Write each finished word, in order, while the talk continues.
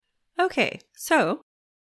Okay, so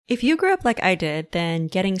if you grew up like I did, then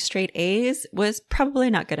getting straight A's was probably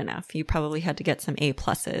not good enough. You probably had to get some A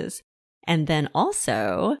pluses. And then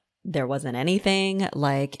also, there wasn't anything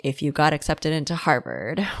like if you got accepted into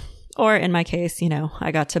Harvard. Or in my case,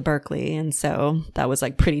 I got to Berkeley. And so that was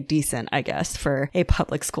like pretty decent, I guess, for a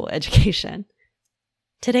public school education.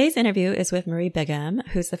 Today's interview is with Marie Bigham,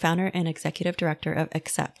 who's the founder and executive director of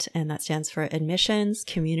ACCEPT, and that stands for Admissions,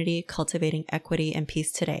 Community, Cultivating Equity, and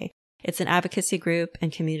Peace Today. It's an advocacy group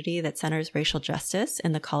and community that centers racial justice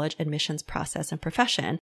in the college admissions process and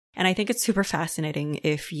profession. And I think it's super fascinating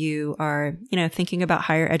if you are, thinking about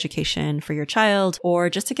higher education for your child, or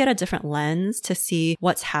just to get a different lens to see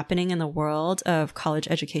what's happening in the world of college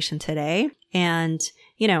education today. And,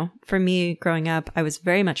 for me growing up, I was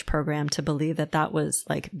very much programmed to believe that that was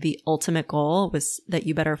like the ultimate goal, was that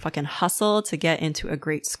you better fucking hustle to get into a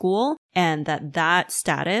great school, and that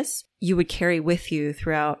status you would carry with you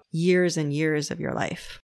throughout years and years of your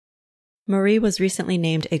life. Marie was recently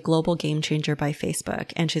named a global game changer by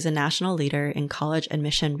Facebook, and she's a national leader in college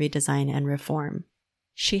admission redesign and reform.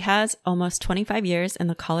 She has almost 25 years in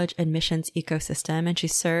the college admissions ecosystem, and she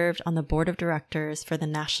served on the board of directors for the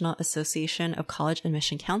National Association of College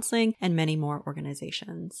Admission Counseling and many more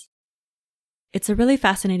organizations. It's a really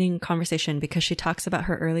fascinating conversation because she talks about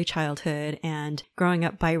her early childhood and growing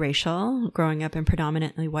up biracial, growing up in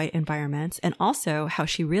predominantly white environments, and also how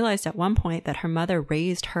she realized at one point that her mother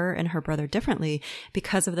raised her and her brother differently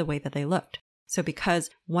because of the way that they looked. So because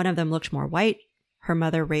one of them looked more white, her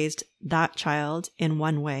mother raised that child in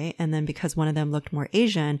one way, and then because one of them looked more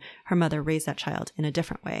Asian, her mother raised that child in a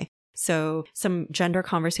different way. So some gender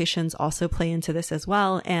conversations also play into this as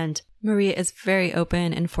well. And Maria is very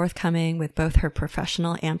open and forthcoming with both her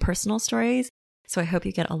professional and personal stories. So I hope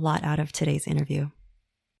you get a lot out of today's interview.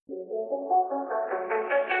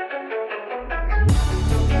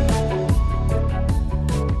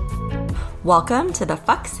 Welcome to the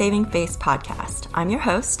Fuck Saving Face podcast. I'm your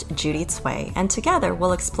host, Judy Tsui, and together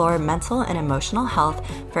we'll explore mental and emotional health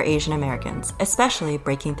for Asian Americans, especially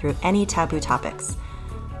breaking through any taboo topics.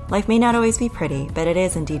 Life may not always be pretty, but it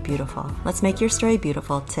is indeed beautiful. Let's make your story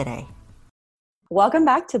beautiful today. Welcome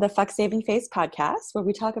back to the Fuck Saving Face podcast, where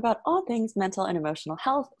we talk about all things mental and emotional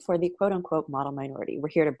health for the quote-unquote model minority. We're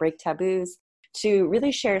here to break taboos, to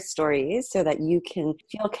really share stories so that you can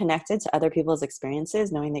feel connected to other people's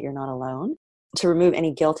experiences, knowing that you're not alone, to remove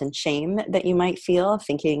any guilt and shame that you might feel,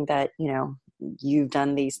 thinking that, you've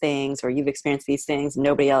done these things or you've experienced these things,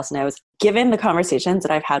 nobody else knows. Given the conversations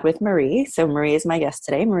that I've had with Marie, so Marie is my guest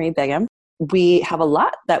today, Marie Bigham, we have a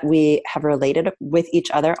lot that we have related with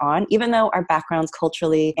each other on, even though our backgrounds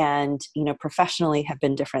culturally and, professionally have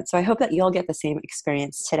been different. So I hope that you'll get the same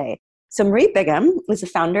experience today. So Marie Bigham is the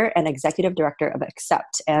founder and executive director of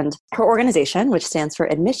ACCEPT, and her organization, which stands for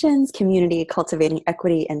Admissions, Community, Cultivating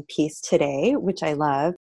Equity, and Peace Today, which I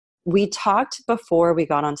love. We talked before we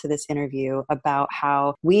got onto this interview about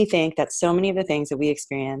how we think that so many of the things that we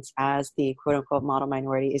experience as the quote-unquote model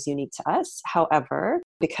minority is unique to us. However,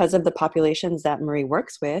 because of the populations that Marie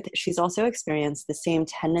works with, she's also experienced the same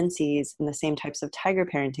tendencies and the same types of tiger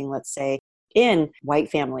parenting, let's say, in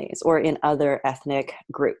white families or in other ethnic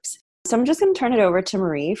groups. So I'm just going to turn it over to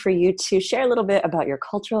Marie for you to share a little bit about your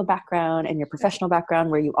cultural background and your professional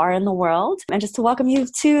background, where you are in the world, and just to welcome you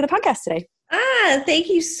to the podcast today. Thank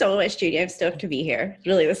you so much, Judy. I'm stoked to be here.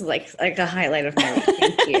 Really, this is like a highlight of my week.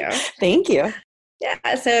 Thank you. Thank you.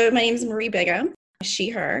 Yeah, so my name is Marie Bigham, she,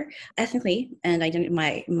 her. Ethnically, and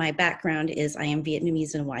my background is I am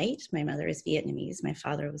Vietnamese and white. My mother is Vietnamese. My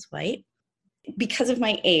father was white. Because of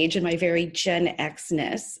my age and my very Gen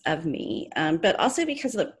X-ness of me, but also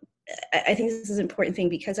because of I think this is an important thing,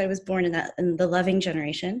 because I was born in the Loving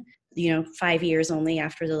generation, 5 years only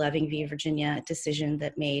after the Loving v. Virginia decision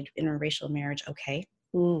that made interracial marriage okay.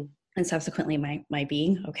 And subsequently my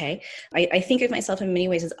being okay. I think of myself in many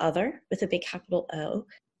ways as other, with a big capital O.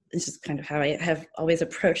 This is kind of how I have always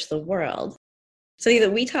approached the world. So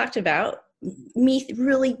that we talked about me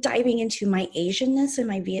really diving into my Asianness and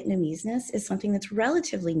my Vietnameseness is something that's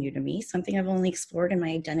relatively new to me, something I've only explored in my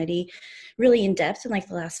identity really in depth in like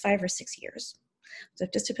the last 5 or 6 years. So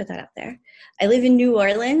just to put that out there. I live in New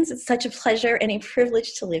Orleans. It's such a pleasure and a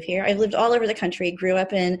privilege to live here. I've lived all over the country, grew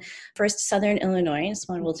up in first Southern Illinois, in a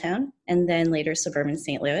small little town, and then later suburban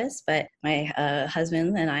St. Louis. But my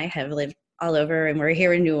husband and I have lived all over, and we're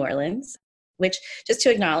here in New Orleans, which, just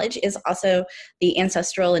to acknowledge, is also the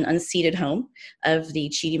ancestral and unceded home of the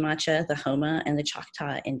Chitimacha, the Homa, and the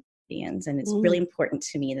Choctaw Indians. And it's really important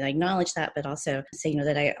to me that I acknowledge that, but also say,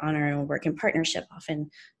 that I honor and work in partnership often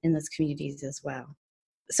in those communities as well.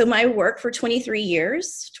 So my work for 24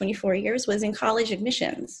 years was in college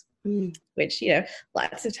admissions. Mm. which,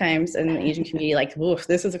 lots of times in the Asian community, like, woof,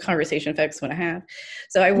 this is a conversation folks want to have.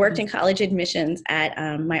 So I worked in college admissions at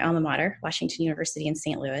my alma mater, Washington University in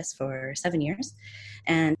St. Louis, for 7 years.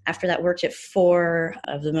 And after that, worked at 4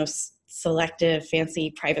 of the most selective,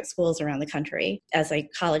 fancy private schools around the country as a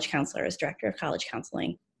college counselor, as director of college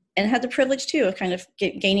counseling. And had the privilege, too, of kind of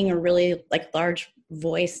gaining a really large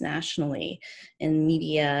voice nationally in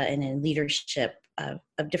media and in leadership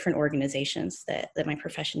of different organizations that my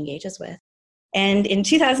profession engages with. And in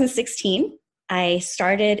 2016, I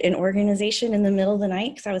started an organization in the middle of the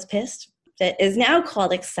night because I was pissed, that is now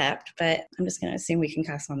called Accept, but I'm just going to assume we can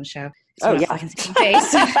cuss on the show. Oh, yeah.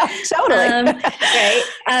 Face. Totally.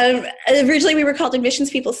 Right. Originally, we were called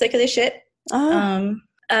Admissions People Sick of This Shit.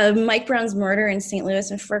 Mike Brown's murder in St. Louis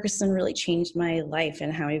and Ferguson really changed my life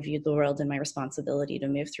and how I viewed the world and my responsibility to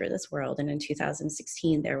move through this world. And in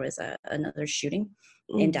 2016, there was another shooting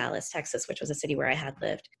in Dallas, Texas, which was a city where I had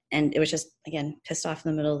lived. And it was just, again, pissed off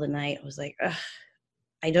in the middle of the night. I was like, ugh,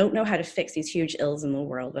 I don't know how to fix these huge ills in the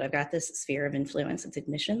world, but I've got this sphere of influence. It's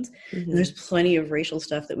admissions. And there's plenty of racial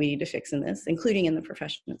stuff that we need to fix in this, including in the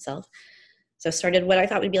profession itself. So I started what I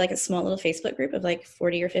thought would be like a small little Facebook group of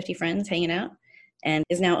 40 or 50 friends hanging out, and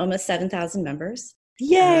is now almost 7,000 members.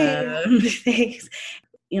 Yay! Thanks.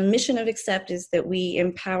 Mission of Accept is that we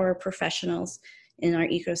empower professionals in our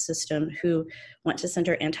ecosystem who want to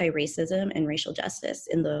center anti-racism and racial justice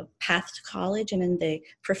in the path to college and in the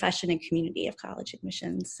profession and community of college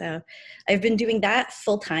admissions. So I've been doing that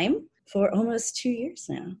full time for almost 2 years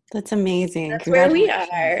now. That's amazing. That's where we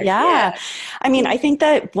are. Yeah. I mean, I think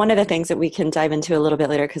that one of the things that we can dive into a little bit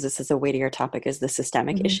later, because this is a weightier topic, is the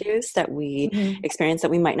systemic issues that we experience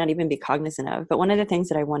that we might not even be cognizant of. But one of the things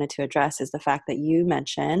that I wanted to address is the fact that you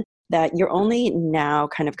mentioned that you're only now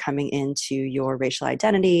kind of coming into your racial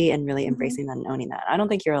identity and really embracing that and owning that. I don't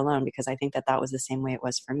think you're alone, because I think that that was the same way it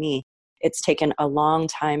was for me. It's taken a long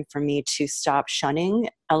time for me to stop shunning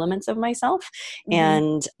elements of myself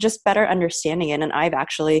and just better understanding it. And I've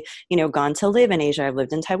actually, gone to live in Asia. I've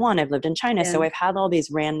lived in Taiwan. I've lived in China. So I've had all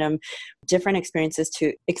these random different experiences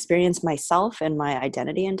to experience myself and my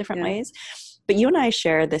identity in different ways. But you and I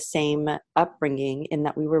share the same upbringing in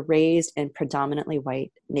that we were raised in predominantly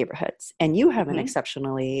white neighborhoods. And you have an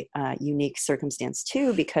exceptionally unique circumstance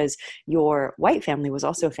too, because your white family was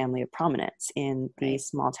also a family of prominence in the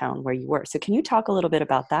small town where you were. So can you talk a little bit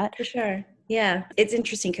about that? For sure. Yeah. It's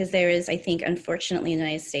interesting because there is, I think, unfortunately in the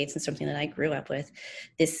United States, and something that I grew up with,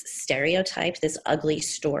 this stereotype, this ugly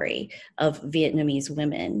story of Vietnamese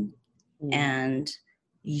women and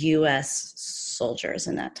U.S. soldiers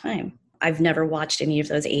in that time. I've never watched any of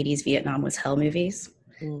those 80s Vietnam was hell movies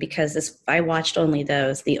because I watched only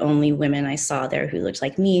those. The only women I saw there who looked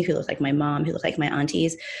like me, who looked like my mom, who looked like my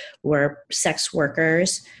aunties, were sex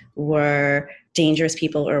workers, were dangerous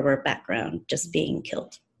people, or were background just being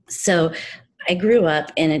killed. So I grew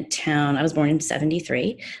up in a town. I was born in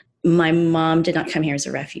 1973. My mom did not come here as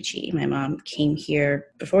a refugee. My mom came here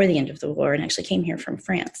before the end of the war and actually came here from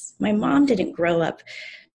France. My mom didn't grow up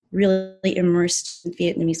really immersed in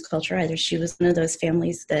Vietnamese culture either. She was one of those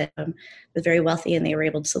families that was very wealthy and they were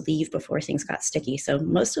able to leave before things got sticky. So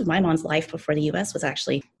most of my mom's life before the US was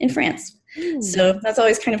actually in France. So that's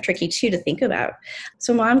always kind of tricky too to think about.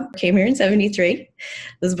 So mom came here in 1973,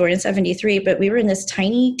 was born in 1973, but we were in this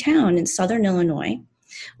tiny town in southern Illinois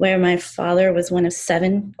where my father was one of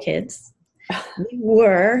 7 kids. We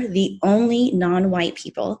were the only non-white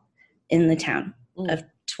people in the town of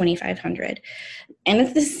 2,500. And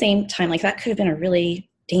at the same time, that could have been a really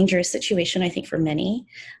dangerous situation, I think, for many,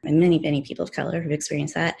 and many people of color who've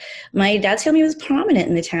experienced that. My dad's family was prominent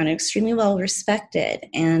in the town, extremely well respected.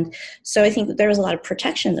 And so I think that there was a lot of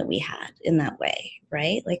protection that we had in that way,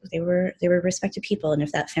 right? They were respected people. And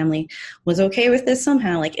if that family was okay with this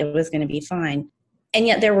somehow, it was going to be fine. And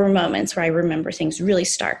yet there were moments where I remember things really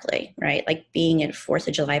starkly, right? Like being at 4th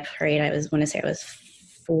of July parade, I was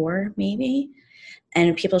 4 maybe.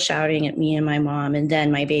 And people shouting at me and my mom and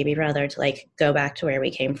then my baby brother to go back to where we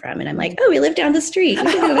came from. And I'm like, oh, we live down the street.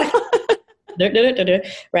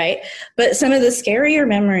 Right. But some of the scarier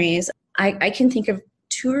memories, I can think of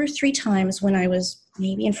 2 or 3 times when I was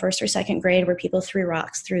maybe in 1st or 2nd grade where people threw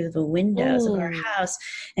rocks through the windows of our house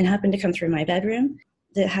and happened to come through my bedroom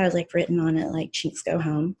that had written on it, Chinks Go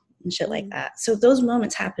Home and shit like that. So those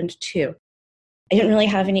moments happened too. I didn't really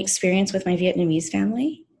have any experience with my Vietnamese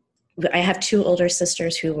family. I have 2 older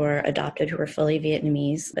sisters who were adopted, who were fully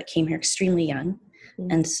Vietnamese, but came here extremely young.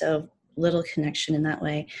 And so little connection in that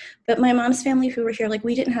way. But my mom's family who were here,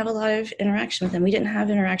 we didn't have a lot of interaction with them. We didn't have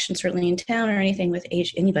interaction certainly in town or anything with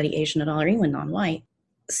anybody Asian at all, or anyone non-white.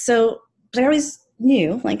 So, but I always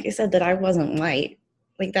knew, like I said, that I wasn't white.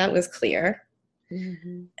 Like that was clear.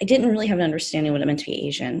 Mm-hmm. I didn't really have an understanding what it meant to be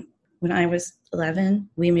Asian. When I was 11,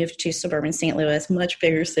 we moved to suburban St. Louis, much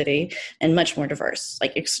bigger city and much more diverse.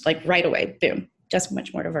 Like it's like right away, boom, just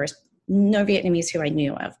much more diverse. No Vietnamese who I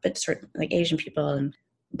knew of, but certain like Asian people.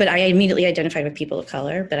 But I immediately identified with people of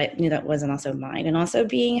color, but I knew that wasn't also mine. And also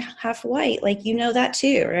being half white, like, you know that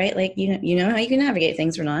too, right? Like, you know how you can navigate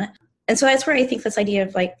things or not. And so that's where I think this idea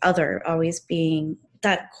of like other always being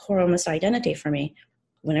that core almost identity for me.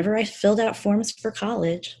 Whenever I filled out forms for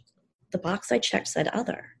college, the box I checked said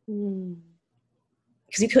other.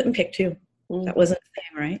 Because you couldn't pick two. That wasn't the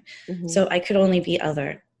thing, right? Mm-hmm. So I could only be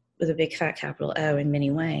other with a big fat capital O in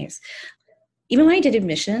many ways. Even when I did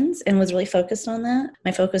admissions and was really focused on that,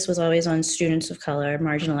 my focus was always on students of color,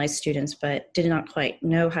 marginalized students, but did not quite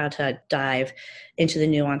know how to dive into the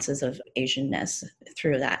nuances of Asianness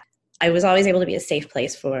through that. I was always able to be a safe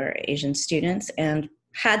place for Asian students and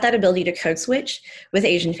had that ability to code switch with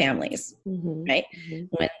Asian families, right?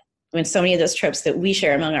 When so many of those tropes that we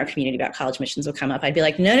share among our community about college missions will come up, I'd be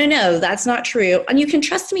like, no, that's not true. And you can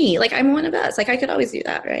trust me. Like, I'm one of us. Like, I could always do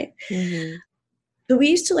that, right? But we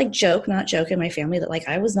used to like joke, not joke in my family that like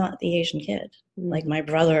I was not the Asian kid. Like my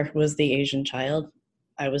brother was the Asian child.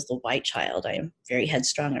 I was the white child. I am very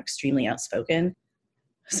headstrong, extremely outspoken.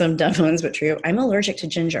 Some dumb ones, but true. I'm allergic to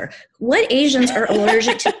ginger. What Asians are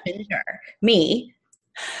allergic to ginger? Me.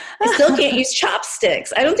 I still can't use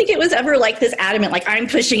chopsticks. I don't think it was ever like this adamant, like I'm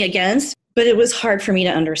pushing against, but it was hard for me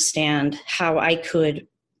to understand how I could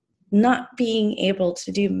not being able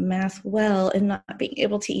to do math well and not being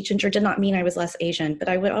able to eat ginger did not mean I was less Asian, but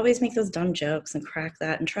I would always make those dumb jokes and crack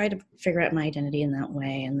that and try to figure out my identity in that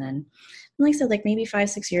way. And then, like I said, like maybe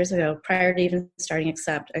 5-6 years ago, prior to even starting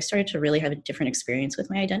Accept, I started to really have a different experience with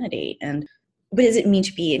my identity. And what does it mean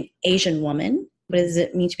to be an Asian woman? What does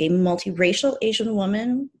it mean to be a multiracial Asian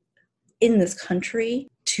woman in this country?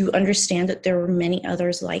 To understand that there were many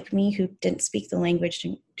others like me who didn't speak the language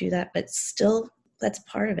to do that, but still that's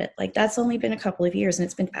part of it. Like that's only been a couple of years and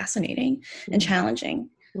it's been fascinating and challenging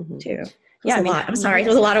too. Yeah, I mean, I'm sorry. It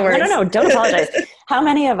was a lot of words. No, don't apologize. How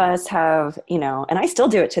many of us have, and I still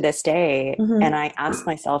do it to this day. And I ask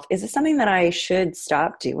myself, is this something that I should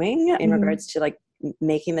stop doing in regards to like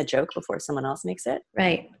making the joke before someone else makes it?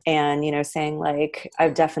 Right. And, saying like,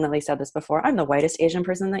 I've definitely said this before, I'm the whitest Asian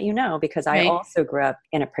person that you know, because I also grew up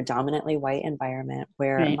in a predominantly white environment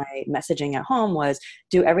where my messaging at home was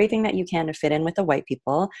do everything that you can to fit in with the white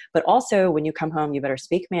people. But also when you come home, you better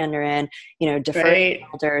speak Mandarin, defer to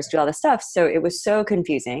elders, do all this stuff. So it was so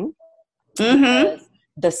confusing.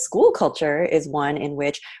 The school culture is one in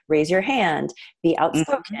which raise your hand, be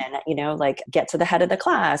outspoken, like get to the head of the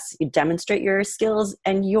class, you demonstrate your skills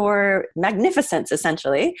and your magnificence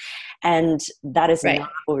essentially. And that is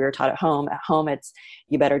not what we were taught at home. At home, it's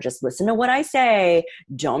you better just listen to what I say.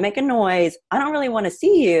 Don't make a noise. I don't really want to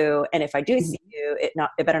see you. And if I do see you,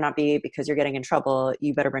 it better not be because you're getting in trouble.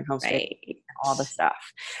 You better bring home straight all the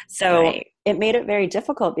stuff. So it made it very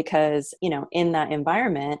difficult because, in that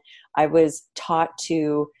environment, I was taught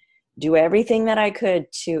to do everything that I could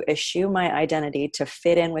to eschew my identity to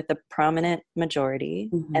fit in with the prominent majority,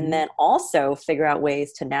 and then also figure out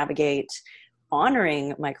ways to navigate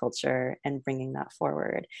honoring my culture and bringing that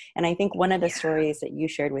forward. And I think one of the stories that you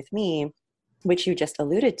shared with me, which you just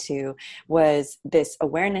alluded to, was this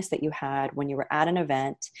awareness that you had when you were at an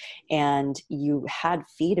event and you had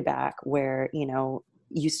feedback where,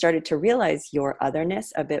 you started to realize your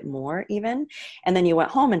otherness a bit more even. And then you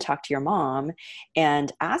went home and talked to your mom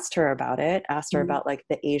and asked her about it, asked her about like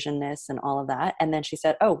the Asianness and all of that. And then she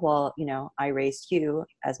said, oh, well, I raised you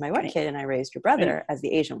as my white kid and I raised your brother as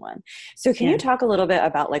the Asian one. So can you talk a little bit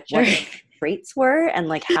about like what the traits were and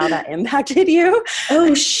like how that impacted you?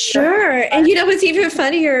 Oh, sure. And what's even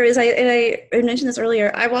funnier is I mentioned this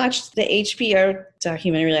earlier. I watched the HBO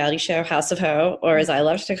documentary reality show House of Ho, or as I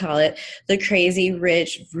love to call it, the crazy,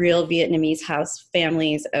 rich, real Vietnamese house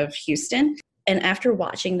families of Houston. And after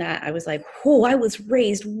watching that, I was like, whoa, I was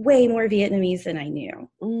raised way more Vietnamese than I knew.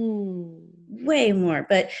 Way more.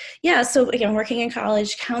 But yeah, so again, working in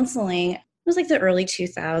college counseling, it was like the early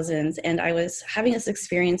 2000s, and I was having this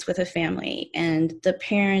experience with a family, and the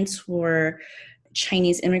parents were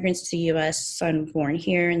Chinese immigrants to the U.S., son born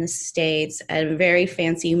here in the States at a very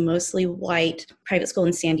fancy, mostly white private school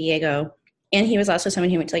in San Diego. And he was also someone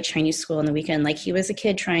who went to like Chinese school on the weekend. Like he was a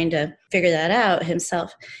kid trying to figure that out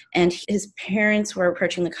himself. And his parents were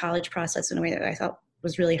approaching the college process in a way that I thought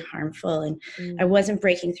was really harmful. And I wasn't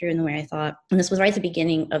breaking through in the way I thought. And this was right at the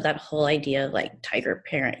beginning of that whole idea of like tiger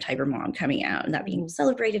parent, tiger mom coming out and that being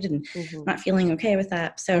celebrated and not feeling okay with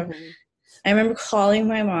that. So I remember calling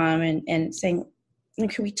my mom and saying, And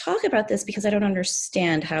can we talk about this, because I don't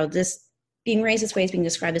understand how this being raised this way is being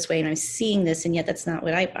described this way, and I'm seeing this, and yet that's not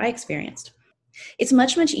what I experienced. It's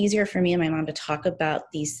much, much easier for me and my mom to talk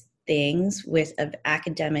about these things with an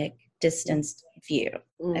academic distanced view,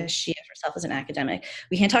 as she herself is an academic.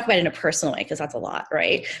 We can't talk about it in a personal way because that's a lot,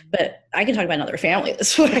 right? But I can talk about another family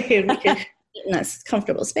this way, and we can in that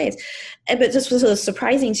comfortable space. But this was so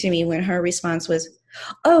surprising to me when her response was,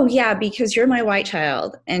 oh yeah, because you're my white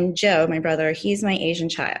child, and Joe, my brother, he's my Asian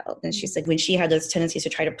child. And she said when she had those tendencies to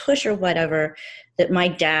try to push or whatever, that my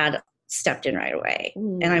dad stepped in right away.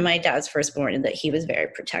 And I'm my dad's firstborn, and that he was very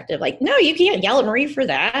protective. Like, no, you can't yell at Marie for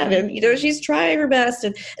that. And, you know, she's trying her best.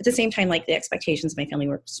 And at the same time, like, the expectations of my family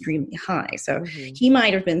were extremely high. So he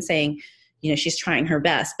might have been saying, you know, she's trying her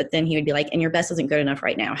best, but then he would be like, and your best isn't good enough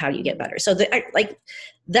right now. How do you get better? So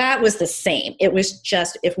that was the same. It was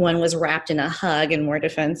just if one was wrapped in a hug and more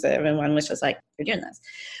defensive, and one was just like, you're doing this.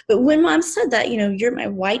 But when mom said that, you know, you're my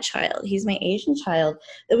white child, he's my Asian child,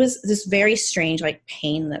 it was this very strange, like,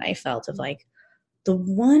 pain that I felt of like, the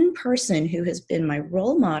one person who has been my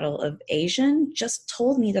role model of Asian just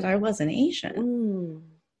told me that I wasn't Asian.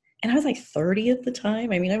 And I was like 30 at the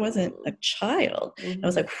time. I mean, I wasn't a child. I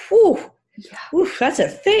was like, whew. Yeah. Ooh, that's a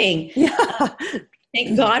thing. Yeah.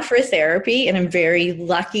 Thank God for therapy. And I'm very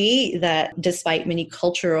lucky that despite many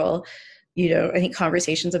cultural, you know, I think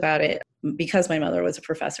conversations about it, because my mother was a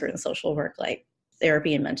professor in social work, like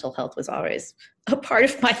therapy and mental health was always a part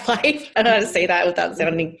of my life. I don't know how to say that without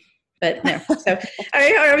sounding, but no. So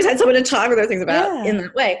I always had someone to talk with those things about in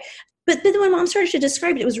that way. But then when mom started to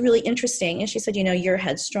describe it, it was really interesting. And she said, you know, you're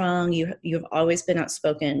headstrong. You've always been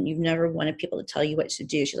outspoken. You've never wanted people to tell you what to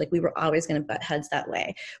do. She's like, we were always going to butt heads that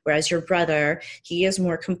way. Whereas your brother, he is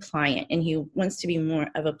more compliant and he wants to be more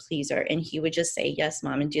of a pleaser. And he would just say, yes,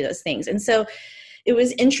 mom, and do those things. And so it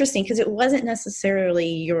was interesting because it wasn't necessarily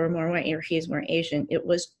you're more white or he's more Asian. It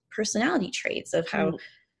was personality traits of how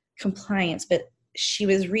compliance, but she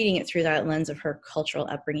was reading it through that lens of her cultural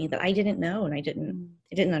upbringing that I didn't know and I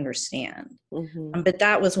didn't understand. But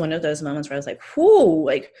that was one of those moments where I was like, whoo,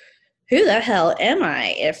 like, who the hell am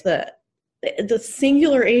I? If the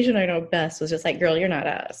singular Asian I know best was just like, girl, you're not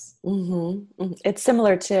us. It's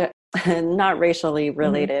similar to, not racially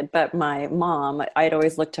related, but my mom, I'd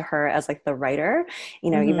always looked to her as like the writer,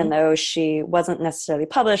 you know, even though she wasn't necessarily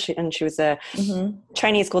published and she was a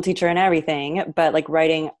Chinese school teacher and everything, but like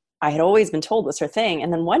writing, I had always been told was her thing.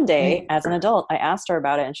 And then one day as an adult, I asked her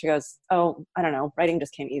about it and she goes, oh, I don't know. Writing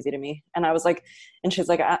just came easy to me. And I was like, and she's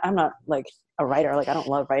like, I'm not like a writer. Like, I don't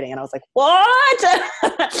love writing. And I was like,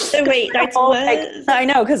 what? So wait, that's what? Like, I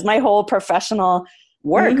know. Cause my whole professional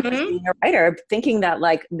work was being a writer, thinking that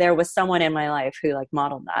like there was someone in my life who like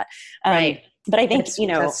modeled that. Right. But I think, you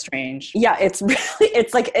know, that's strange. Yeah, it's really,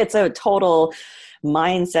 it's like, it's a total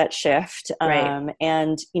mindset shift.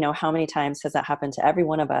 And you know, how many times has that happened to every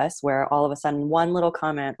one of us where all of a sudden one little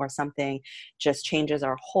comment or something just changes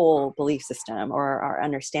our whole belief system or our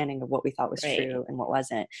understanding of what we thought was true and what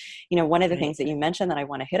wasn't. You know, one of the things that you mentioned that I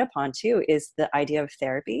want to hit upon too is the idea of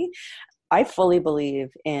therapy. I fully believe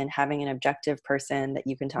in having an objective person that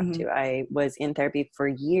you can talk to. I was in therapy for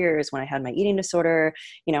years when I had my eating disorder.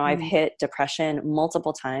 You know, I've hit depression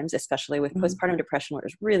multiple times, especially with postpartum depression, where it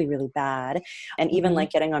was really, really bad. And even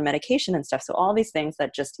like getting on medication and stuff. So all these things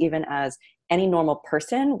that just even as any normal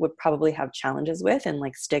person would probably have challenges with and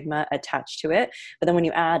like stigma attached to it. But then when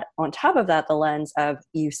you add on top of that, the lens of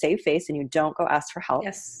you save face and you don't go ask for help.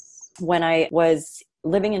 Yes. When I was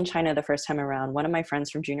living in China the first time around, one of my friends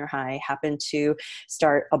from junior high happened to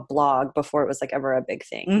start a blog before it was like ever a big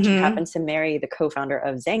thing. She happened to marry the co-founder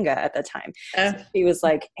of Zanga at the time. So she was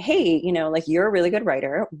like, hey, you know, like, you're a really good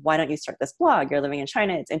writer. Why don't you start this blog? You're living in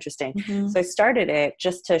China. It's interesting. So I started it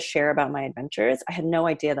just to share about my adventures. I had no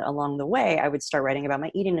idea that along the way I would start writing about my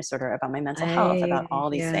eating disorder, about my mental health, about all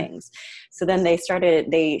these things. So then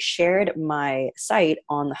they shared my site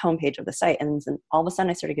on the homepage of the site. And then all of a sudden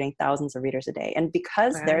I started getting thousands of readers a day. And because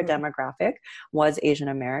their demographic was Asian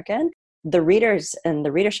American, the readers and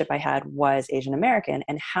the readership I had was Asian American.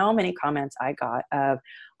 And how many comments I got of,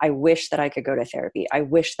 I wish that I could go to therapy. I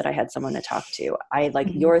wish that I had someone to talk to. I like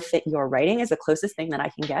your writing is the closest thing that I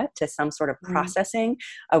can get to some sort of processing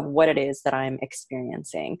of what it is that I'm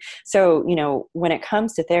experiencing. So, you know, when it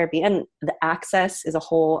comes to therapy, and the access is a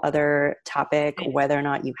whole other topic, whether or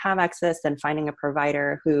not you have access, then finding a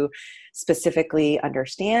provider who specifically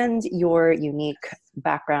understands your unique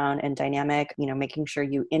background and dynamic, you know, making sure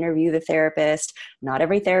you interview the therapist. Not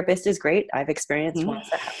every therapist is great. I've experienced ones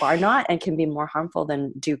that are not and can be more harmful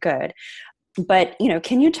than do good. But, you know,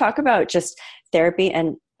 can you talk about just therapy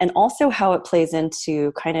and also how it plays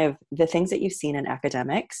into kind of the things that you've seen in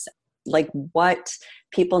academics like what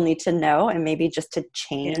people need to know and maybe just to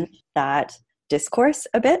change that discourse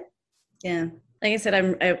a bit? Yeah. Like I said,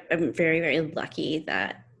 I'm very, very lucky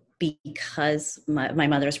that because my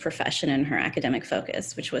mother's profession and her academic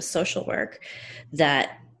focus, which was social work,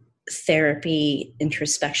 that therapy,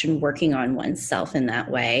 introspection, working on oneself in that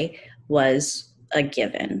way was a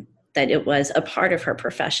given, that it was a part of her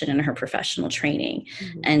profession and her professional training.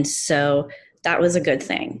 And so that was a good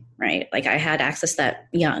thing, right? Like I had access that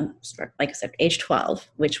young, like I said, age 12,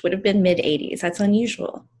 which would have been mid 80s. That's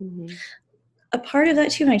unusual. A part of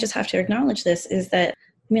that too, and I just have to acknowledge this, is that,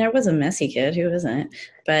 I mean, I was a messy kid, who isn't?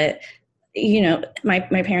 But, you know, my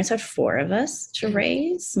parents had 4 of us to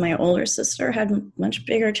raise. My older sister had much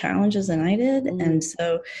bigger challenges than I did. And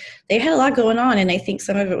so they had a lot going on. And I think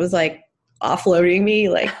some of it was like offloading me,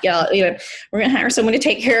 like, yeah, you know, we're going to hire someone to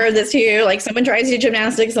take care of this here. Like someone drives you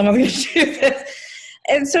gymnastics, someone's going to do this.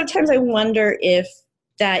 And sometimes I wonder if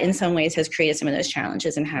that in some ways has created some of those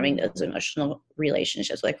challenges in having those emotional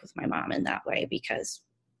relationships, like with my mom in that way, because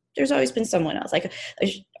there's always been someone else. Like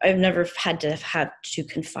I've never had to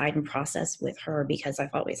confide and process with her because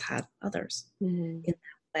I've always had others in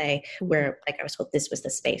that way where like I was told this was the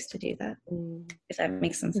space to do that, if that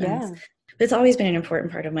makes some sense. Yeah. But it's always been an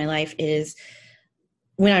important part of my life is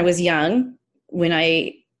when I was young, when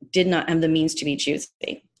I did not have the means to be choosy,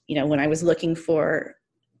 you know, when I was looking for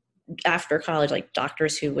after college, like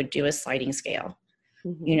doctors who would do a sliding scale,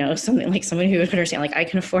 you know, something like someone who would understand, like I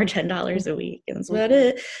can afford $10 a week and that's about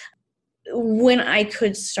it. When I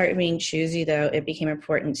could start being choosy though, it became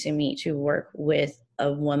important to me to work with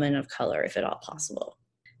a woman of color, if at all possible.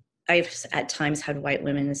 I've at times had white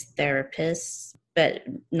women as therapists, but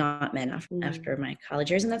not men after my college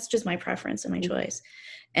years. And that's just my preference and my choice.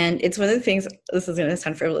 And it's one of the things, this is going to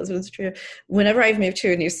sound frivolous, but it's true. Whenever I've moved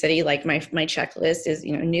to a new city, like my checklist is,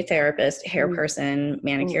 you know, new therapist, hair person,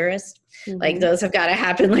 manicurist, like those have got to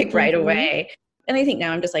happen like right away. And I think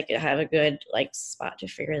now I'm just like, I have a good like spot to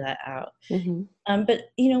figure that out. But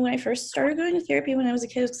you know, when I first started going to therapy when I was a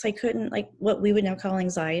kid, because I couldn't, like what we would now call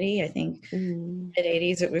anxiety, I think mid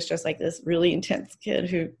 80s, it was just like this really intense kid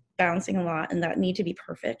who bouncing a lot and that need to be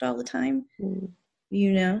perfect all the time.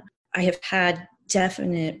 You know, I have had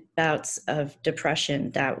definite bouts of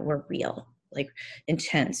depression that were real, like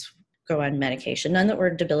intense, go on medication, none that were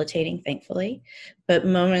debilitating, thankfully, but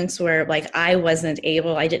moments where like I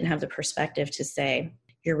didn't have the perspective to say,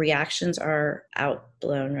 your reactions are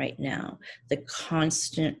outblown right now. The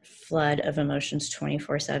constant flood of emotions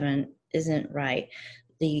 24/7 isn't right.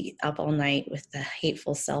 The up all night with the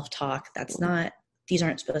hateful self-talk, these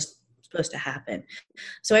aren't supposed to happen.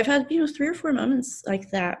 So I've had, 3 or 4 moments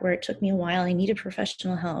like that where it took me a while. I needed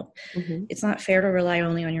professional help. It's not fair to rely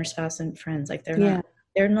only on your spouse and friends. Like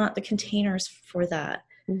they're not the containers for that.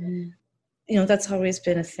 That's always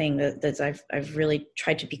been a thing that I've really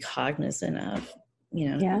tried to be cognizant of,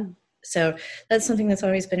 So that's something that's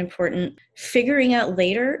always been important. Figuring out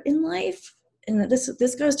later in life, and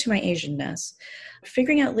this goes to my Asianness,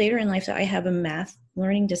 figuring out later in life that I have a math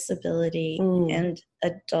learning disability and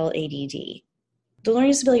adult ADD. The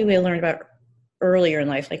learning disability we learned about earlier in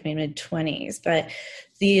life, like my mid-20s, but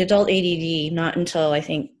the adult ADD, not until I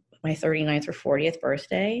think my 39th or 40th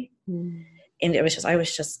birthday. And I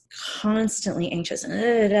was just constantly anxious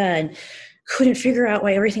and couldn't figure out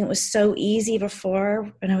why everything was so easy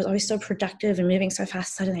before. And I was always so productive and moving so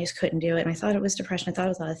fast, suddenly I just couldn't do it. And I thought it was depression. I thought it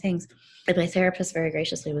was a lot of things. And my therapist very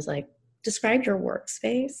graciously was like, describe your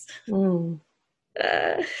workspace. And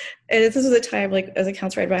this was a time, like as a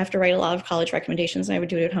counselor, I'd have to write a lot of college recommendations, and I would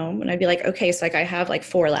do it at home. And I'd be like, okay, so like I have like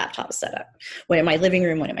 4 laptops set up, one in my living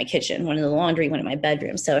room, one in my kitchen, one in the laundry, one in my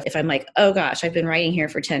bedroom. So if I'm like, oh gosh, I've been writing here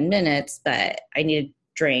for 10 minutes, but I need a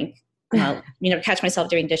drink, catch myself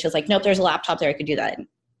doing dishes, like, nope, there's a laptop there, I could do that. And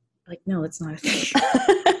like, no, it's not a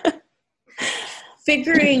thing.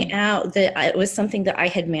 Figuring out that it was something that I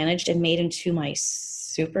had managed and made into my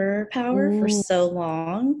superpower for so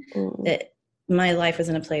long that my life was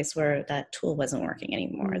in a place where that tool wasn't working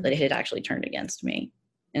anymore, that it had actually turned against me.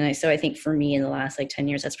 And so I think for me in the last 10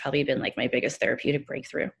 years, that's probably been like my biggest therapeutic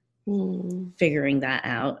breakthrough, figuring that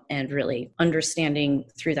out and really understanding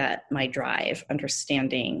through that, my drive,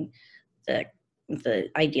 understanding the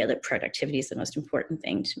idea that productivity is the most important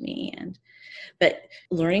thing to me. But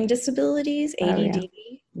learning disabilities, ADD,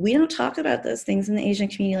 we don't talk about those things in the Asian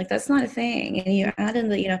community. Like that's not a thing. And you add in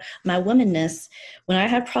my womanness, when I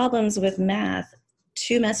have problems with math,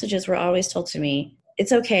 2 messages were always told to me.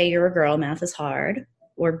 It's okay. You're a girl. Math is hard.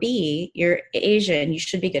 Or B, you're Asian. You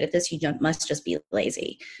should be good at this. You must just be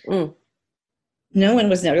lazy. No one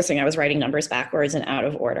was noticing I was writing numbers backwards and out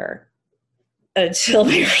of order until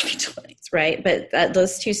my early 20s. right? But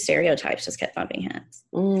those two stereotypes just kept bumping heads.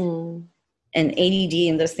 And ADD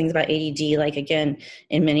and those things about ADD, like again,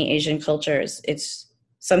 in many Asian cultures, it's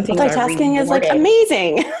something multitasking is like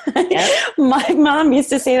amazing. Yep. My mom used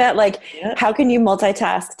to say that, like, yep. How can you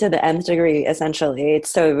multitask to the nth degree, essentially? It's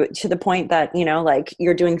so to the point that, you know, like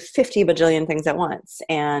you're doing 50 bajillion things at once.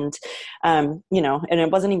 And, you know, and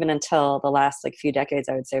it wasn't even until the last like few decades,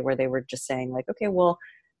 I would say, where they were just saying like, okay, well,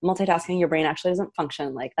 multitasking, your brain actually doesn't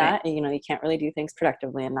function like that. Right. And, you know, you can't really do things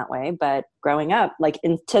productively in that way. But growing up, like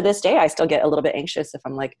to this day, I still get a little bit anxious if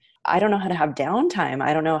I'm like, I don't know how to have downtime.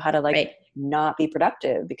 I don't know how to like right. not be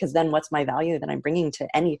productive, because then what's my value that I'm bringing to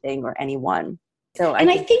anything or anyone? So I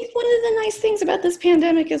think one of the nice things about this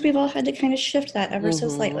pandemic is we've all had to kind of shift that ever so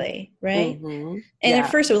slightly, right? And at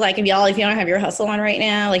first it was like, if you don't have your hustle on right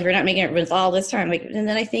now, like if you're not making it with all this time, like, and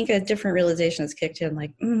then I think a different realization has kicked in,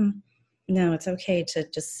 like, no, it's okay to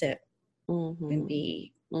just sit and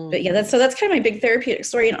be. But yeah, that's kind of my big therapeutic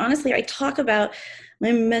story. And honestly, I talk about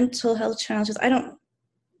my mental health challenges.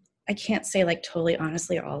 I can't say like totally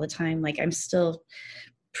honestly all the time. Like I'm still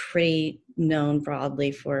pretty known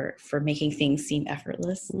broadly for making things seem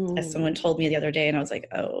effortless, as someone told me the other day, and I was like,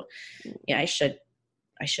 oh yeah, I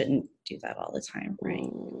shouldn't do that all the time, right?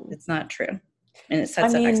 It's not true. And it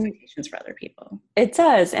sets up expectations for other people. It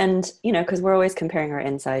does. And, you know, because we're always comparing our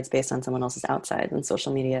insides based on someone else's outside, and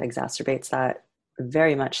social media exacerbates that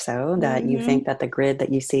very much so, that you think that the grid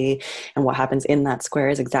that you see and what happens in that square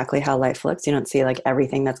is exactly how life looks. You don't see like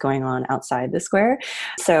everything that's going on outside the square.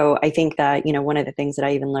 So I think that, you know, one of the things that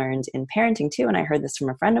I even learned in parenting too, and I heard this from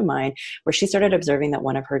a friend of mine, where she started observing that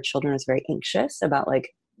one of her children was very anxious about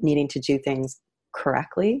like needing to do things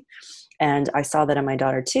correctly. And I saw that in my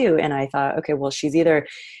daughter too. And I thought, okay, well, she's either,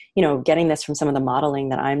 you know, getting this from some of the modeling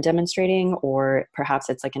that I'm demonstrating, or perhaps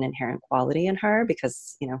it's like an inherent quality in her,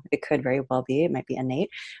 because, you know, it could very well be, it might be innate.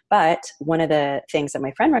 But one of the things that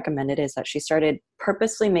my friend recommended is that she started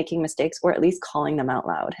purposely making mistakes, or at least calling them out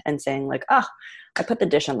loud and saying like, oh, I put the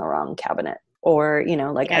dish in the wrong cabinet, or, you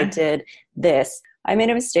know, like I did this, I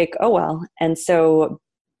made a mistake. Oh, well. And so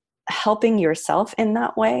helping yourself in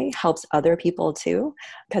that way helps other people too.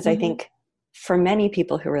 Because I think for many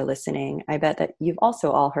people who are listening, I bet that you've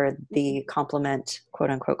also all heard the compliment,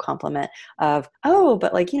 quote unquote compliment of, oh,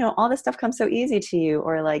 but like, you know, all this stuff comes so easy to you.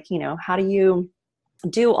 Or like, you know, how do you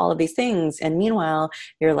do all of these things? And meanwhile,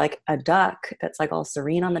 you're like a duck that's like all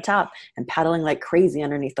serene on the top and paddling like crazy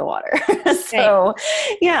underneath the water. So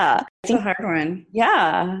yeah. It's a hard one.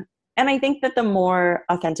 Yeah. And I think that the more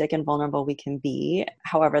authentic and vulnerable we can be,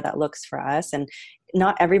 however that looks for us, and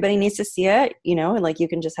not everybody needs to see it, you know, like you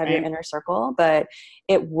can just have your inner circle, but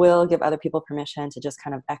it will give other people permission to just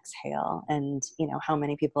kind of exhale. And, you know, how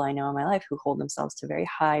many people I know in my life who hold themselves to very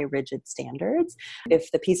high, rigid standards. If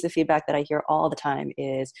the piece of feedback that I hear all the time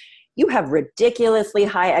is, you have ridiculously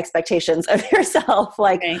high expectations of yourself,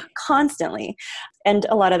 like constantly. And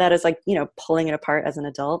a lot of that is like, you know, pulling it apart as an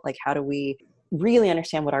adult. Like, how do we really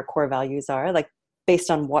understand what our core values are, like based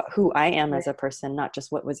on who I am as a person, not just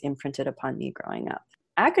what was imprinted upon me growing up.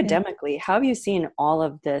 Academically, how have you seen all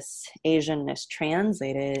of this Asianness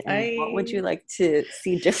translated, and what would you like to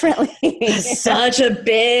see differently? Such a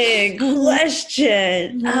big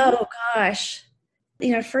question. Oh gosh.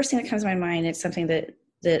 You know, first thing that comes to my mind, it's something that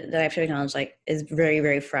I have to acknowledge, like, is very,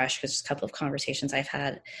 very fresh, because just a couple of conversations I've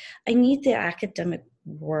had. I need the academic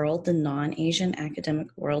world, the non-Asian academic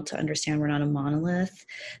world, to understand we're not a monolith,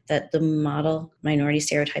 that the model minority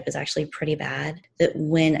stereotype is actually pretty bad, that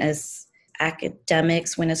when as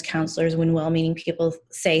academics, when as counselors, when well-meaning people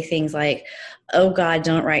say things like, oh God,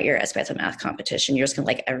 don't write your essay at a math competition, you're just going to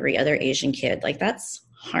like every other Asian kid, like that's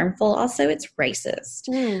harmful. Also, it's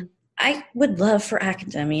racist. I would love for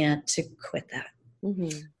academia to quit that.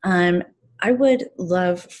 I would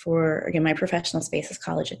love for, again, my professional space is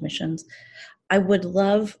college admissions. I would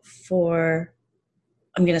love for,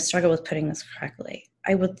 I'm going to struggle with putting this correctly.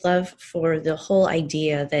 I would love for the whole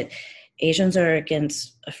idea that Asians are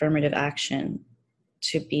against affirmative action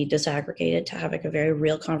to be disaggregated, to have like a very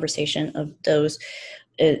real conversation of those,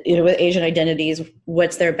 you know, with Asian identities,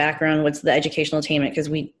 what's their background, what's the educational attainment, because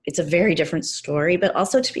it's a very different story, but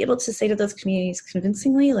also to be able to say to those communities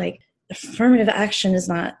convincingly, like, affirmative action is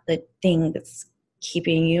not the thing that's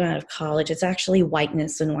keeping you out of college. It's actually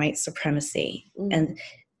whiteness and white supremacy. And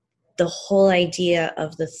the whole idea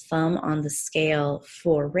of the thumb on the scale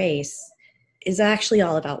for race is actually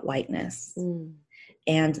all about whiteness.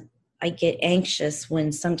 And I get anxious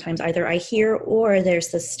when sometimes either I hear, or there's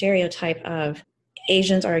this stereotype of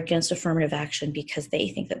Asians are against affirmative action because they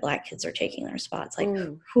think that Black kids are taking their spots. Like,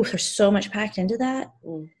 there's so much packed into that.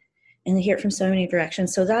 And I hear it from so many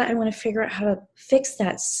directions. So that I want to figure out how to fix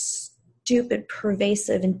that stupid,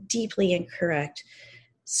 pervasive, and deeply incorrect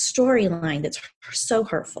storyline that's so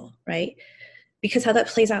hurtful, right? Because how that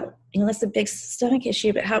plays out, that's a big systemic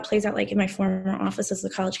issue, but how it plays out, like in my former office as a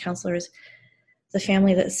college counselor, is the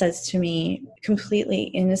family that says to me completely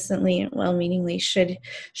innocently and well-meaningly, should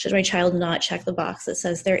my child not check the box that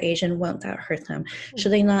says they're Asian? Won't that hurt them?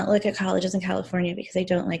 Should they not look at colleges in California because they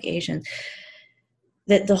don't like Asians?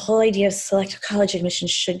 That the whole idea of selective college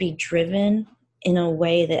admissions should be driven in a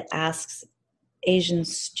way that asks Asian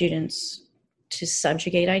students to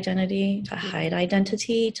subjugate identity, to hide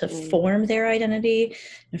identity, to form their identity,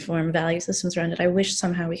 and form value systems around it. I wish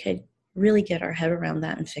somehow we could really get our head around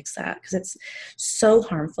that and fix that, because it's so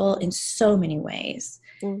harmful in so many ways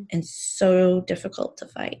and so difficult to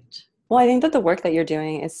fight. Well, I think that the work that you're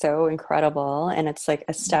doing is so incredible, and it's like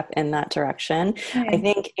a step in that direction. Right. I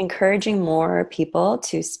think encouraging more people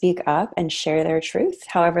to speak up and share their truth,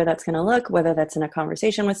 however that's going to look, whether that's in a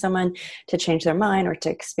conversation with someone to change their mind or to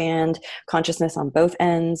expand consciousness on both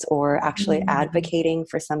ends, or actually advocating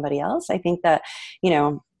for somebody else. I think that,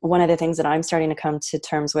 one of the things that I'm starting to come to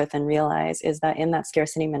terms with and realize is that in that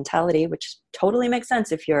scarcity mentality, which totally makes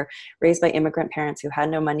sense if you're raised by immigrant parents who had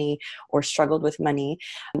no money or struggled with money,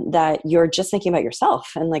 that you're just thinking about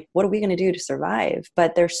yourself and like, what are we going to do to survive?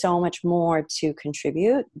 But there's so much more to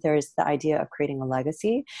contribute. There's the idea of creating a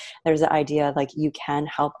legacy. There's the idea like you can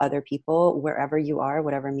help other people wherever you are,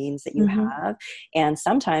 whatever means that you have. And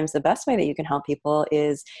sometimes the best way that you can help people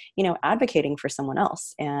is, advocating for someone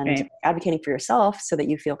else and advocating for yourself so that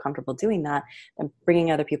you feel comfortable doing that, and bringing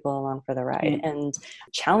other people along for the ride and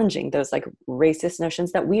challenging those like racist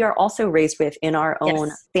notions that we are also raised with in our own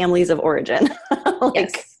families of origin.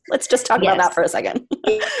 Let's just talk about that for a second.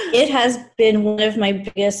 It has been one of my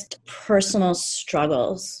biggest personal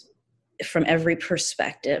struggles from every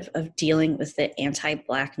perspective of dealing with the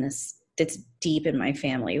anti-Blackness that's deep in my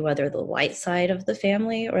family, whether the white side of the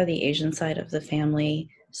family or the Asian side of the family.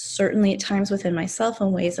 Certainly at times within myself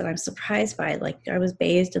in ways that I'm surprised by, like I was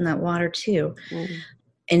bathed in that water too.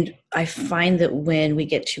 And I find that when we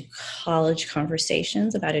get to college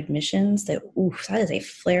conversations about admissions, that is a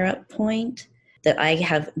flare-up point that I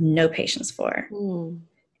have no patience for.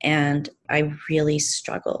 And I really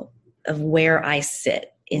struggle of where I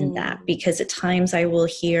sit in that, because at times I will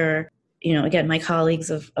hear, again, my colleagues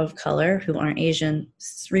of color who aren't Asian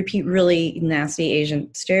repeat really nasty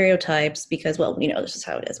Asian stereotypes because, this is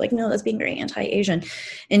how it is. Like, no, that's being very anti-Asian.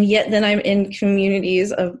 And yet then I'm in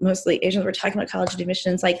communities of mostly Asians. We're talking about college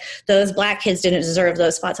admissions. Like, those Black kids didn't deserve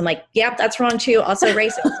those spots. I'm like, yep, that's wrong too. Also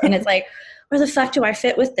racist. And it's like, where the fuck do I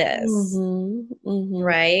fit with this?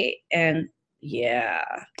 Right? And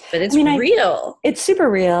but it's real. It's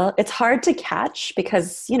super real. It's hard to catch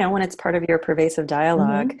because, when it's part of your pervasive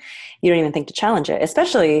dialogue, you don't even think to challenge it,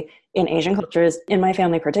 especially in Asian cultures, in my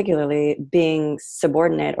family particularly. Being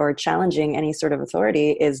subordinate or challenging any sort of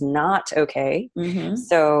authority is not okay.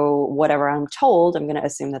 So whatever I'm told, I'm going to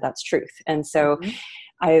assume that that's truth. And so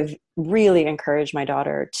I've really encouraged my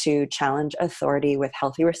daughter to challenge authority with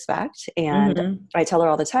healthy respect. And I tell her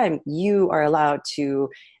all the time, you are allowed to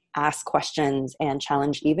ask questions and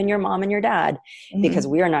challenge even your mom and your dad, because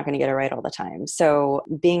we are not going to get it right all the time. So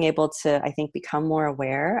being able to, I think, become more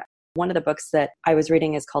aware. One of the books that I was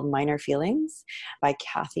reading is called Minor Feelings by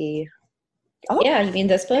Kathy. Oh, yeah. You mean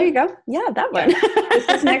this book? There you go. Yeah, that one. This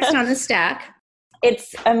is next on the stack.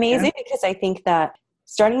 It's amazing because I think that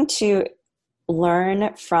starting to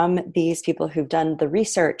learn from these people who've done the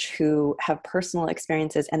research, who have personal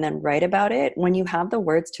experiences, and then write about it, when you have the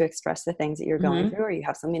words to express the things that you're going through, or you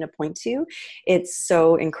have something to point to, it's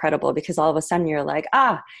so incredible, because all of a sudden you're like,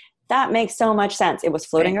 that makes so much sense. It was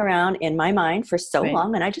floating around in my mind for so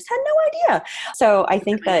long and I just had no idea. So I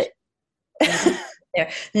think that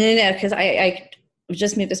No, because I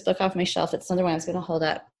just moved this book off my shelf. It's another one I was going to hold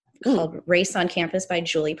up, called Race on Campus by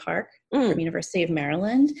Julie Park from University of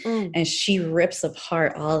Maryland. And she rips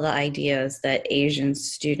apart all the ideas that Asian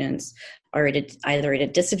students are either at a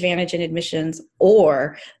disadvantage in admissions,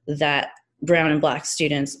 or that brown and Black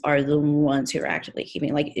students are the ones who are actively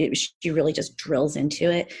keeping, she really just drills into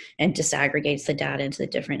it and disaggregates the data into the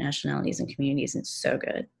different nationalities and communities. It's so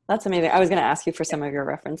good. That's amazing. I was going to ask you for some of your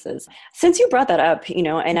references. Since you brought that up,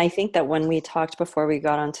 and I think that when we talked before we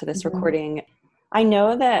got onto this recording, I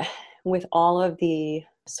know that with all of the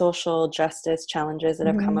social justice challenges that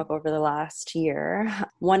have come up over the last year,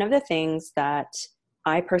 one of the things that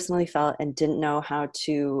I personally felt and didn't know how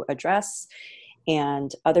to address,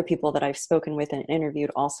 and other people that I've spoken with and interviewed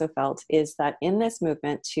also felt, is that in this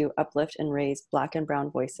movement to uplift and raise Black and brown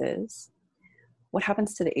voices, what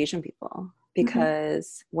happens to the Asian people?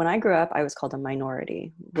 Because when I grew up, I was called a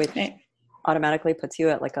minority, which automatically puts you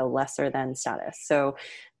at like a lesser than status. So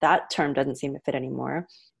that term doesn't seem to fit anymore.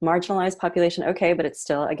 Marginalized population, okay, but it's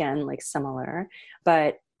still, again, like similar.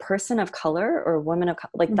 But person of color or woman of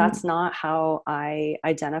color, like that's not how I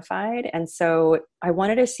identified. And so I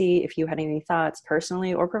wanted to see if you had any thoughts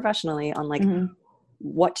personally or professionally on like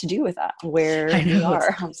what to do with that, where we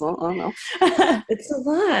are. I don't know. It's a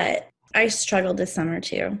lot. I struggled this summer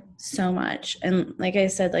too, so much. And like I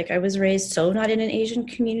said, like I was raised so not in an Asian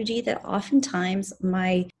community that oftentimes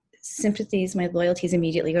my sympathies, my loyalties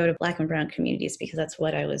immediately go to Black and Brown communities because that's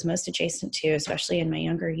what I was most adjacent to, especially in my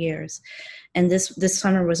younger years. And this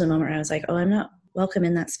summer was a moment where I was like, oh, I'm not welcome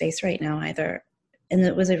in that space right now either. And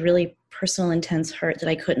it was a really personal, intense hurt that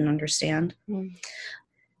I couldn't understand.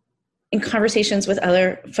 In conversations with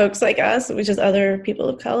other folks like us, which is other people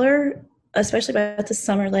of color, especially about this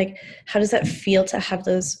summer, like, how does that feel to have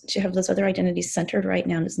those other identities centered right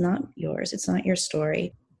now? And it's not yours. It's not your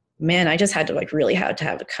story. Man, I just had to really have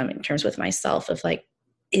to come in terms with myself of like,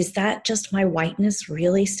 is that just my whiteness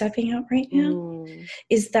really stepping out right now?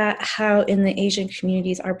 Is that how in the Asian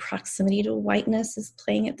communities, our proximity to whiteness is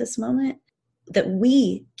playing at this moment? That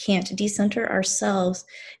we can't decenter ourselves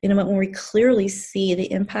in a moment when we clearly see the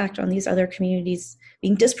impact on these other communities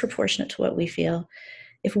being disproportionate to what we feel.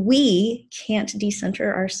 If we can't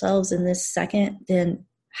decenter ourselves in this second, then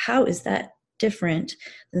how is that different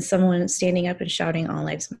than someone standing up and shouting all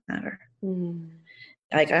lives matter?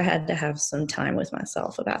 Like I had to have some time with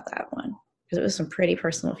myself about that one because it was some pretty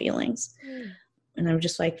personal feelings. And I'm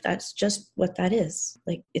just like, that's just what that is.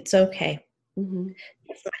 Like, it's okay.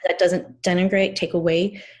 That doesn't denigrate, take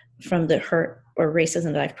away from the hurt or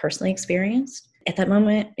racism that I've personally experienced. At that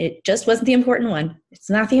moment, it just wasn't the important one. It's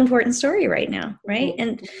not the important story right now, right?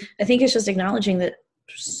 And I think it's just acknowledging that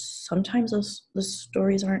sometimes those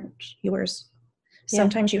stories aren't yours.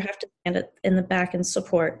 Sometimes you have to stand in the back and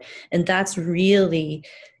support. And that's really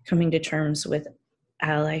coming to terms with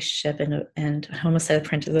allyship and I almost said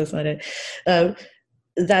apprenticeship.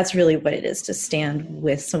 That's really what it is, to stand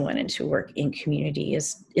with someone and to work in community,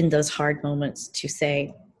 is in those hard moments to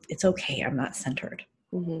say, it's okay, I'm not centered.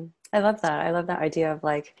 I love that. I love that idea of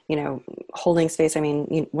like, holding space. I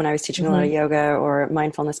mean, when I was teaching a lot of yoga or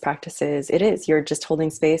mindfulness practices, you're just holding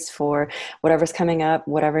space for whatever's coming up,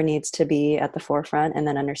 whatever needs to be at the forefront, and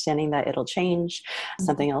then understanding that it'll change,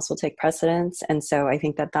 something else will take precedence. And so I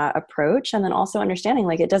think that approach, and then also understanding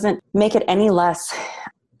like it doesn't make it any less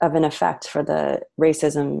of an effect for the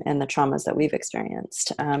racism and the traumas that we've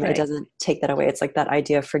experienced. It doesn't take that away. It's like that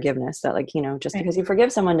idea of forgiveness that like, just because you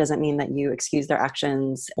forgive someone doesn't mean that you excuse their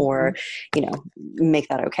actions or, make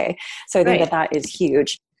that okay. So I think that is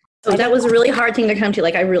huge. So that was a really hard thing to come to.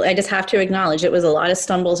 Like I just have to acknowledge it was a lot of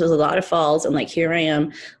stumbles, it was a lot of falls. And like, here I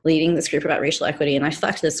am leading this group about racial equity and I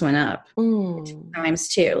fucked this one up times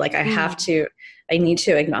too. Like I need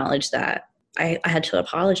to acknowledge that I had to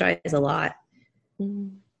apologize a lot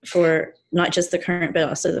for not just the current, but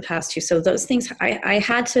also the past too. So those things, I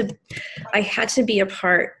had to be a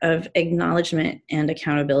part of acknowledgement and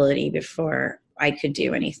accountability before I could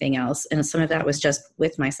do anything else. And some of that was just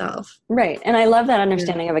with myself. Right. And I love that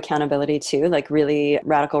understanding of accountability too, like really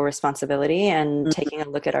radical responsibility and taking a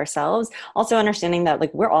look at ourselves. Also understanding that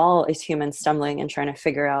like we're all as humans stumbling and trying to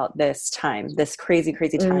figure out this crazy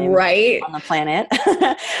time on the planet.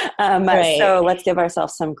 So let's give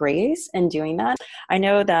ourselves some grace in doing that. I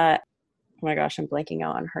know that, oh my gosh, I'm blanking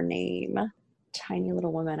out on her name. Tiny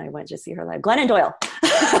little woman. I went to see her live. Glennon Doyle.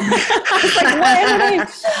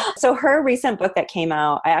 So her recent book that came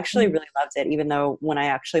out, I actually really loved it, even though when I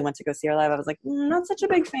actually went to go see her live, I was like, not such a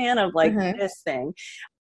big fan of like this thing.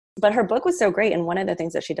 But her book was so great. And one of the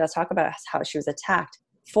things that she does talk about is how she was attacked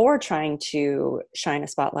for trying to shine a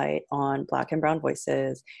spotlight on Black and brown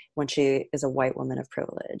voices when she is a white woman of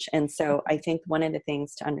privilege. And so I think one of the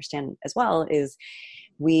things to understand as well is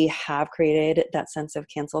we have created that sense of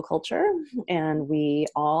cancel culture, and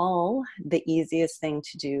the easiest thing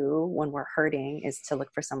to do when we're hurting is to look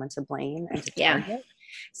for someone to blame and to target.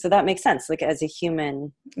 So that makes sense, like as a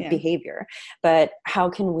human behavior. But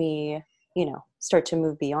how can we, start to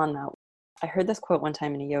move beyond that? I heard this quote one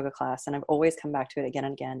time in a yoga class, and I've always come back to it again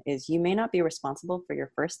and again, is you may not be responsible for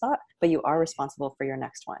your first thought, but you are responsible for your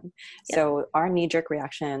next one. So our knee-jerk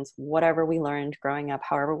reactions, whatever we learned growing up,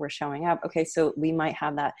 however we're showing up, okay, so we might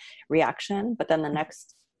have that reaction, but then the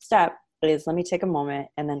next step is let me take a moment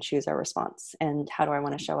and then choose our response. And how do I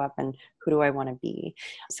want to show up and who do I want to be?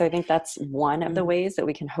 So I think that's one of the ways that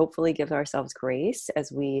we can hopefully give ourselves grace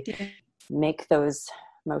as we make those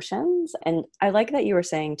motions. And I like that you were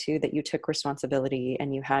saying too, that you took responsibility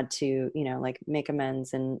and you had to, like make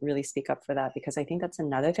amends and really speak up for that, because I think that's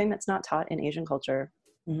another thing that's not taught in Asian culture.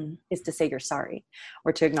 is to say you're sorry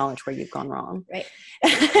or to acknowledge where you've gone wrong. Right.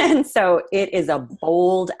 And so it is a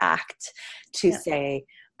bold act to say,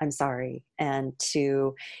 I'm sorry, and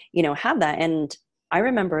to, have that. And I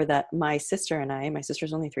remember that my sister and my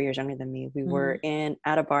sister's only 3 years younger than me. We were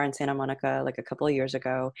at a bar in Santa Monica, like a couple of years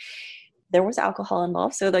ago. There was alcohol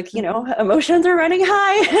involved. So like, emotions are running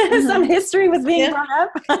high. Some history was being brought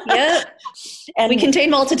up. And we contain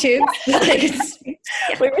multitudes.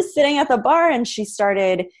 We were sitting at the bar and she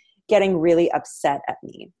started getting really upset at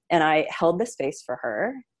me. And I held the space for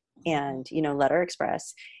her and, let her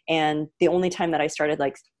express. And the only time that I started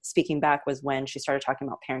like speaking back was when she started talking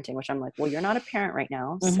about parenting, which I'm like, well, you're not a parent right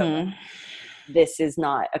now. So this is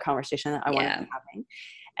not a conversation that I want to be having.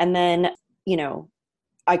 And then,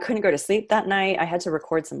 I couldn't go to sleep that night. I had to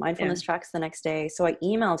record some mindfulness tracks the next day. So I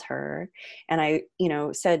emailed her and I,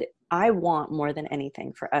 said, I want more than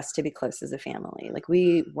anything for us to be close as a family. Like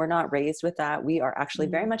we were not raised with that. We are actually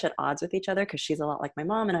very much at odds with each other because she's a lot like my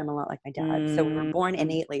mom and I'm a lot like my dad. So we were born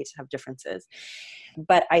innately to have differences.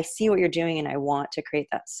 But I see what you're doing and I want to create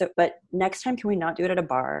that. So, but next time, can we not do it at a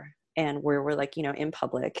bar? And where we're like, in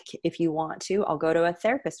public, if you want to, I'll go to a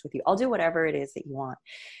therapist with you. I'll do whatever it is that you want.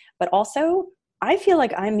 But also, I feel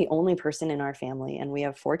like I'm the only person in our family, and we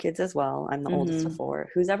have 4 kids as well. I'm the oldest of 4,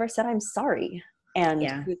 who's ever said I'm sorry, and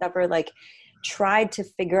who's ever like tried to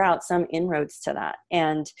figure out some inroads to that.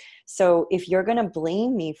 And so if you're going to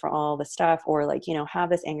blame me for all the stuff or like, have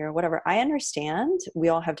this anger or whatever, I understand we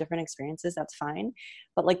all have different experiences. That's fine.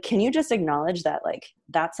 But like, can you just acknowledge that like,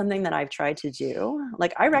 that's something that I've tried to do?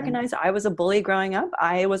 Like, I recognize I was a bully growing up.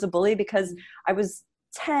 I was a bully because I was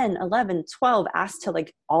 10, 11, 12, asked to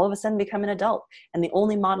like all of a sudden become an adult. And the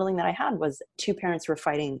only modeling that I had was 2 parents who were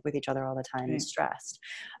fighting with each other all the time and stressed.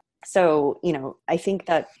 So, I think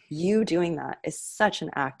that you doing that is such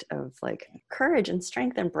an act of like courage and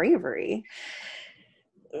strength and bravery.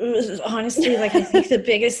 Honestly, like I think the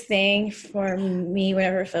biggest thing for me,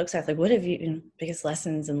 whenever folks ask like, what have you biggest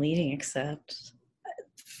lessons in leading, except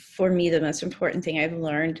for me, the most important thing I've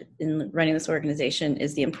learned in running this organization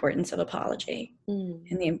is the importance of apology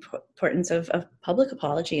and the importance of public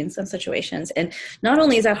apology in some situations. And not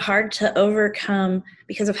only is that hard to overcome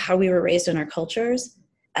because of how we were raised in our cultures,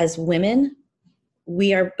 as women,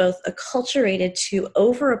 we are both acculturated to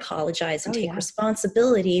over apologize and take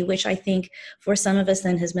responsibility, which I think for some of us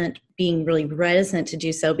then has meant being really reticent to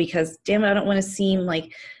do so because, damn it, I don't want to seem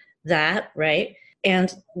like that, right?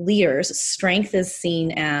 And leaders, strength is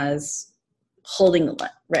seen as holding the line,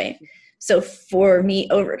 right? So for me,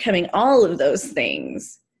 overcoming all of those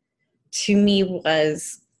things, to me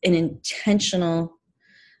was an intentional,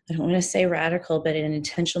 I don't want to say radical, but an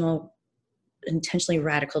intentionally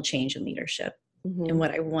radical change in leadership. And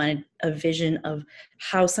what I wanted, a vision of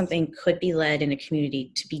how something could be led in a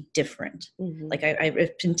community to be different. Like I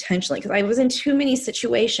intentionally, because I was in too many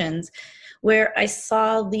situations where I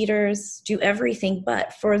saw leaders do everything,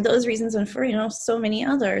 but for those reasons and for, so many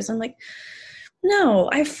others, I'm like, no,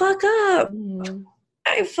 I fuck up.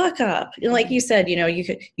 I fuck up. Like you said, you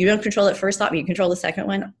don't control that first thought, but you control the second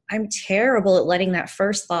one. I'm terrible at letting that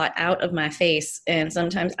first thought out of my face and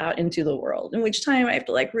sometimes out into the world, in which time I have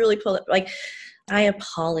to like really pull it, like I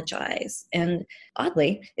apologize. And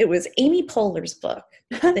oddly, it was Amy Poehler's book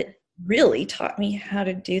that really taught me how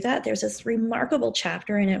to do that. There's this remarkable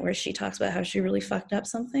chapter in it where she talks about how she really fucked up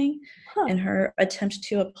something and her attempt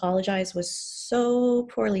to apologize was so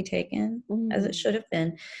poorly taken as it should have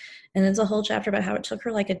been. And there's a whole chapter about how it took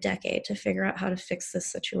her like a decade to figure out how to fix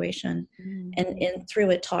this situation. And through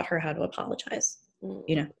it taught her how to apologize.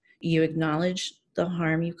 You acknowledge the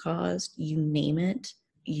harm you caused, you name it,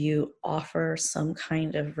 you offer some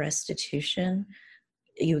kind of restitution,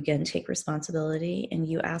 you again take responsibility, and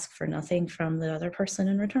you ask for nothing from the other person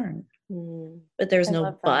in return. But there's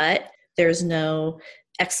no but, there's no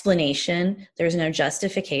explanation, there's no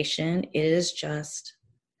justification. It is just,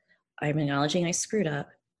 I'm acknowledging I screwed up.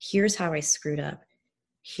 Here's how I screwed up.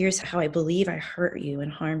 Here's how I believe I hurt you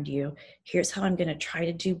and harmed you. Here's how I'm going to try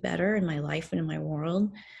to do better in my life and in my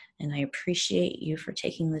world. And I appreciate you for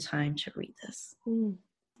taking the time to read this.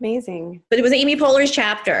 Amazing. But it was Amy Poehler's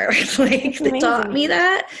chapter that taught me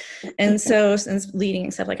that. And so since leading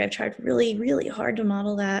and stuff, like I've tried really, really hard to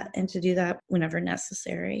model that and to do that whenever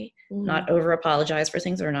necessary, not over apologize for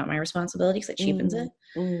things that are not my responsibility because it cheapens it.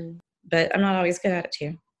 But I'm not always good at it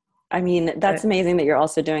too. I mean, that's amazing that you're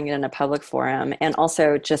also doing it in a public forum, and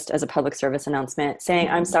also just as a public service announcement, saying,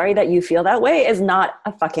 I'm sorry that you feel that way is not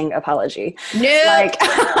a fucking apology. No. Like,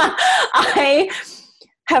 I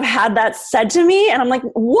have had that said to me and I'm like,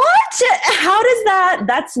 what? How does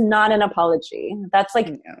that's not an apology. That's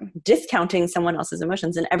like discounting someone else's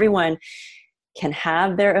emotions. And everyone, can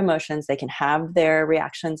have their emotions, they can have their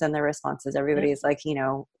reactions and their responses. Everybody's like, you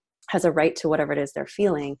know, has a right to whatever it is they're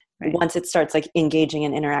feeling. Right. Once it starts like engaging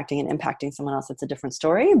and interacting and impacting someone else, it's a different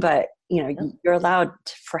story, but you know, you're allowed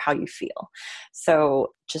for how you feel.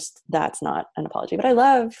 So just, that's not an apology, but I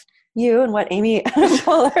love you and what Amy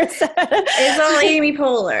Poehler said. It's all Amy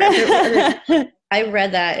Poehler. I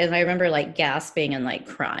read that and I remember like gasping and like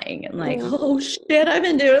crying and like, oh shit, I've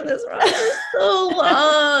been doing this wrong for so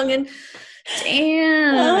long. And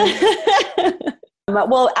damn.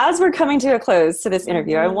 Well, as we're coming to a close to this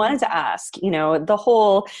interview, I wanted to ask, you know, the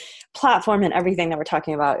whole platform and everything that we're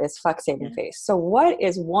talking about is fuck saving face. So what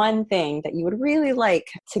is one thing that you would really like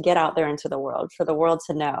to get out there into the world, for the world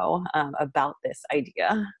to know about this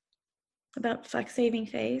idea? About fuck saving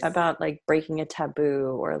face? About like breaking a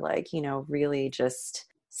taboo, or like, you know, really just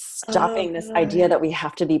stopping this idea that we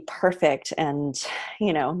have to be perfect, and,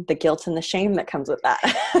 you know, the guilt and the shame that comes with that.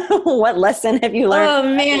 What lesson have you learned? Oh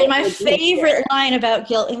man, my favorite line about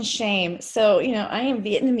guilt and shame. So, you know, I am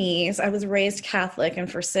Vietnamese. I was raised Catholic, and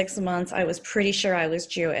for 6 months I was pretty sure I was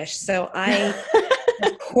Jewish. So I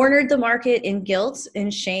cornered the market in guilt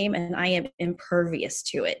and shame, and I am impervious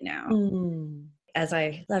to it now. As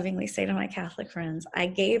I lovingly say to my Catholic friends, I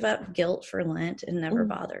gave up guilt for Lent and never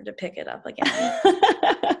bothered to pick it up again.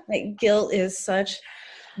 Like, guilt is such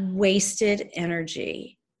wasted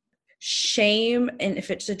energy. Shame, and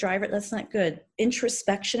if it's a driver, that's not good.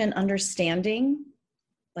 Introspection and understanding,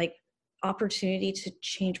 like opportunity to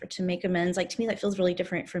change or to make amends. Like, to me, that feels really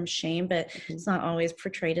different from shame, but it's not always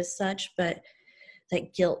portrayed as such. But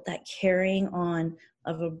that guilt, that carrying on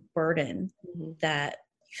of a burden that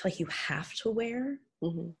you feel like you have to wear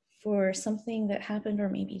for something that happened or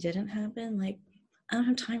maybe didn't happen. Like, I don't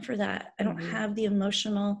have time for that. I don't have the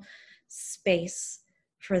emotional space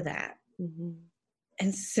for that.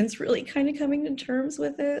 And since really kind of coming to terms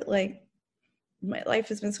with it, like, my life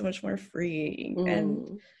has been so much more freeing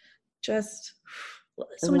and just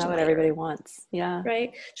so much what lighter. Everybody wants. Yeah.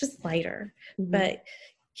 Right? Just lighter. But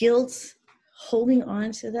guilt, holding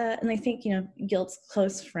on to that. And I think, you know, guilt's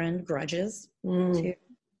close friend, grudges too.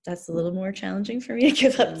 That's a little more challenging for me to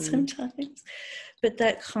give up sometimes. But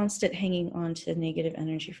that constant hanging on to negative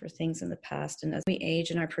energy for things in the past. And as we age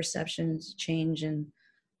and our perceptions change, and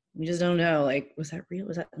we just don't know, like, was that real?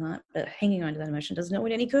 Was that not? But hanging on to that emotion doesn't know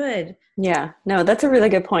it any good. Yeah, no, that's a really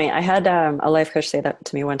good point. I had a life coach say that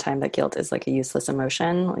to me one time, that guilt is like a useless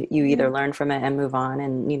emotion. You either learn from it and move on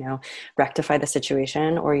and, you know, rectify the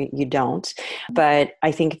situation, or you don't. But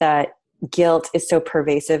I think that guilt is so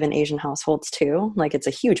pervasive in Asian households too. Like, it's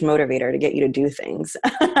a huge motivator to get you to do things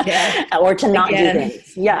or to not do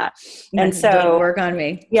things. Yeah. And so don't work on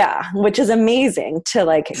me. Yeah. Which is amazing to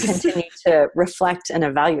like continue to reflect and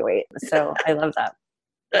evaluate. So I love that.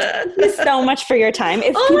 Thank you so much for your time.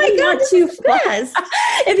 If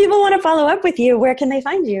if people want to follow up with you, where can they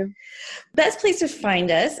find you? Best place to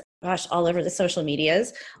find us, all over the social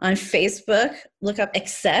medias. On Facebook, look up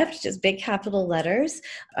Accept, just big capital letters.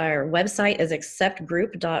 Our website is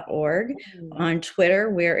acceptgroup.org. On Twitter,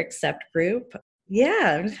 we're Accept Group.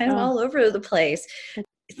 Yeah, I'm kind of all over the place.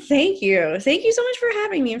 Thank you. Thank you so much for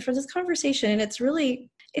having me and for this conversation. And it's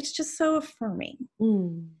just so affirming.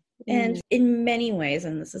 And in many ways,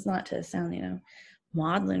 and this is not to sound, you know,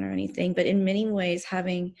 maudlin or anything, but in many ways,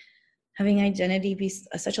 having identity be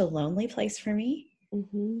such a lonely place for me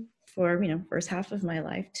for, you know, first half of my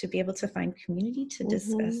life, to be able to find community to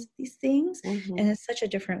discuss these things and in such a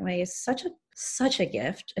different way is such a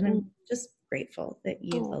gift. And I'm just grateful that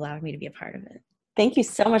you've allowed me to be a part of it. Thank you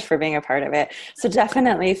so much for being a part of it. So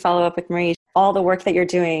definitely follow up with Marie. All the work that you're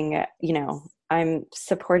doing, you know, I'm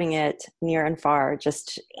supporting it near and far.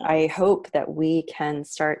 Just, I hope that we can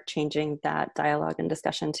start changing that dialogue and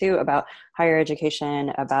discussion too about higher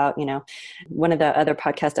education, about, you know, one of the other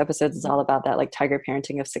podcast episodes is all about that, like tiger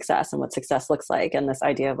parenting of success and what success looks like. And this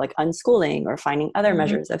idea of like unschooling or finding other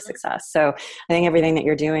measures of success. So I think everything that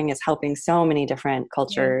you're doing is helping so many different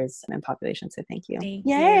cultures and populations. So thank you.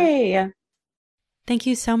 Yay. Thank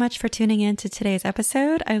you so much for tuning in to today's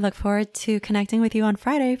episode. I look forward to connecting with you on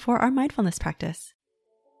Friday for our mindfulness practice.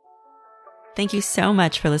 Thank you so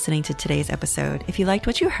much for listening to today's episode. If you liked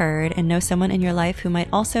what you heard and know someone in your life who might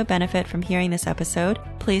also benefit from hearing this episode,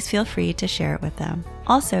 please feel free to share it with them.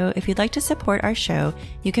 Also, if you'd like to support our show,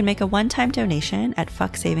 you can make a one-time donation at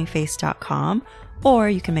fucksavingface.com, or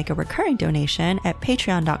you can make a recurring donation at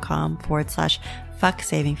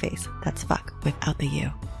patreon.com/fucksavingface. That's fuck without the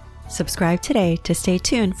U. Subscribe today to stay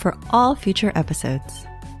tuned for all future episodes.